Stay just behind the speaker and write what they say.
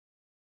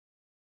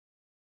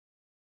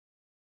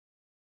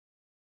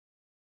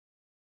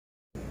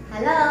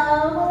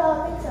Hello.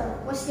 Hello, teacher.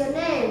 What's your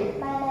name?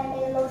 My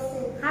name is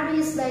Lucy. How do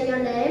you spell your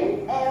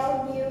name?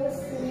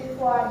 Lucy.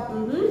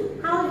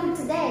 How are you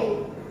today?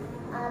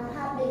 I'm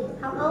happy.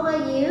 How old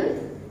are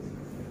you?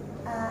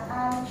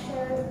 I'm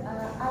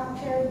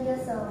 12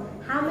 years old.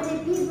 How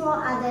many people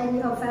are there in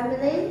your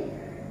family?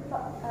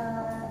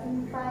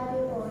 In 5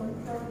 people in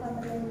the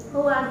family.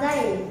 Who are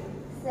they?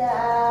 There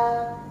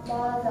are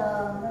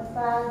mother, my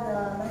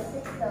father, my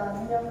sister,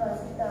 my younger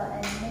sister,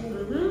 and me.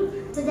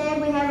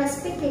 Today we have a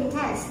speaking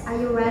test. Are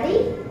you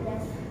ready?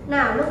 Yes.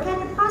 Now look at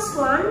the first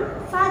one.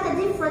 Find the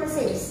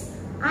differences.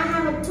 I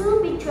have two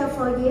pictures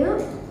for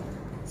you.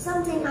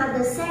 Something are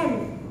the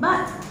same,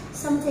 but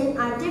something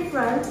are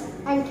different.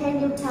 And can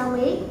you tell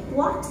me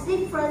what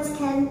difference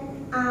can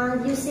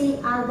you see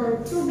are the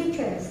two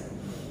pictures?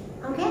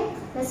 Okay,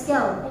 let's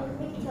go.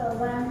 In picture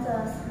one,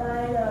 the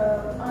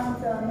spider, on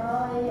the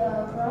mouth,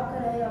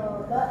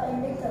 crocodile, but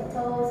in picture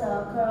two,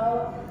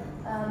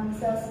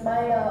 the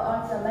spider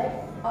on the leg,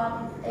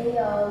 on a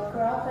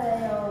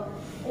crocodile.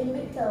 In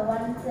picture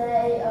one,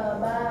 say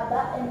bar,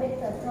 but in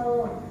picture two,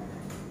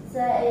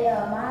 say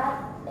mat.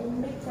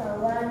 In picture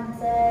one,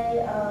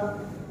 say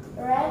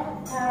red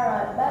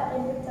parrot, but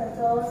in picture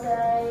two,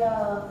 say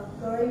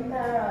green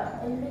parrot.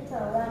 In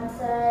picture one,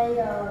 say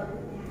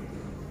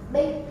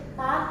big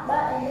heart,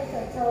 but in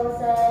picture two,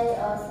 say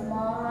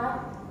small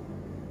heart.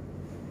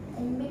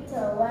 In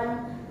picture one,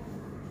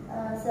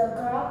 the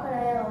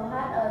crocodile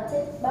had a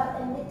teeth, but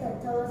in picture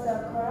two, the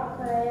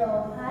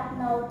crocodile had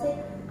no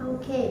teeth.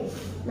 Okay,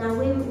 now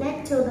we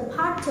next to the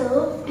part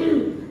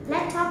 2.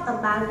 Let's talk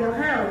about your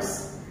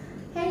house.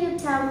 Can you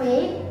tell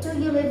me, do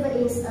you live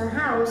in a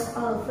house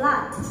or a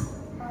flat?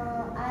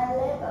 I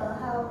live in a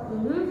house.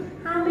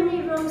 How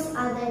many rooms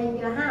are there in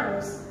your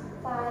house?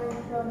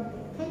 5 rooms.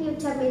 Can you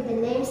tell me the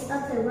names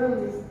of the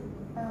rooms?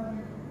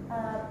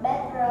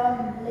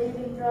 Bedroom,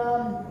 living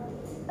room,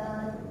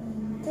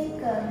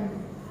 kitchen,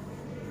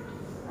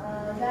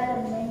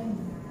 garden,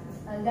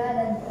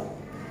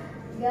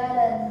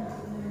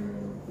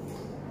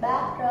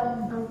 bathroom.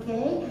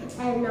 Okay,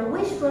 and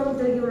which room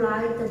do you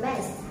like the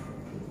best?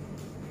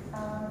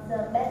 The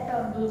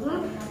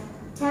bedroom.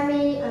 Tell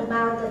me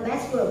about the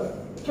bedroom.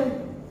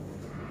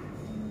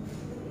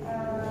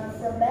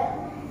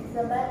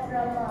 The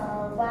bedroom,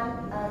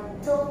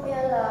 two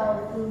pillows,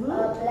 a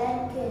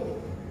blanket,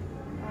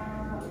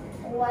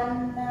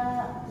 one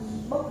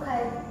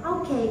bookcase.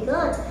 Okay,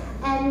 good.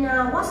 And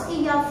what's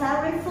in your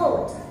favorite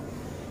food?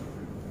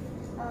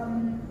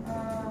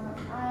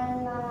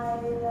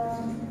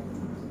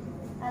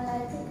 I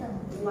like chicken.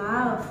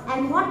 Wow.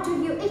 And what do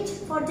you eat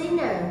for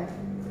dinner?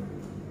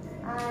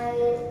 I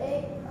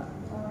eat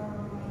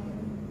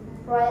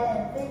bread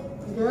and fish.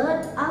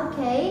 Good.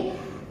 Okay.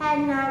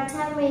 And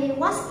tell me,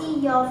 what's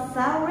in your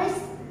favorite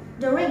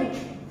drink?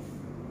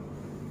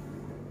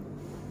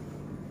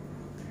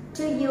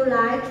 Do you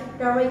like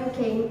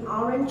drinking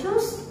orange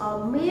juice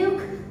or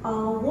milk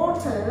or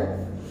water?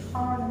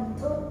 Orange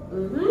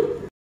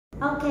juice.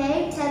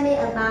 Okay, tell me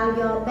about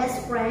your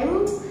best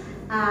friend.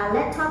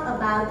 Let's talk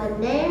about the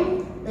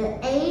name, the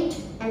age,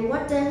 and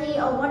what does he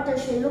or what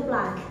does she look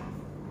like?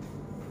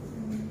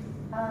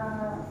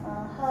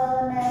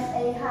 Her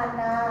name is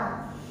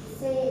Hannah.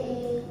 She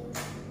is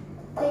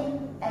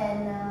thin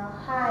and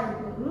high.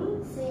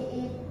 She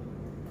is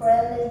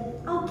friendly.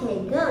 Okay,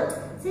 good.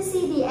 This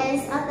is the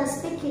end of the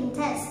speaking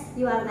test.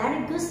 You are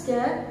very good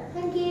girl.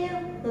 Thank you.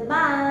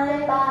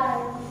 Bye-bye. Bye.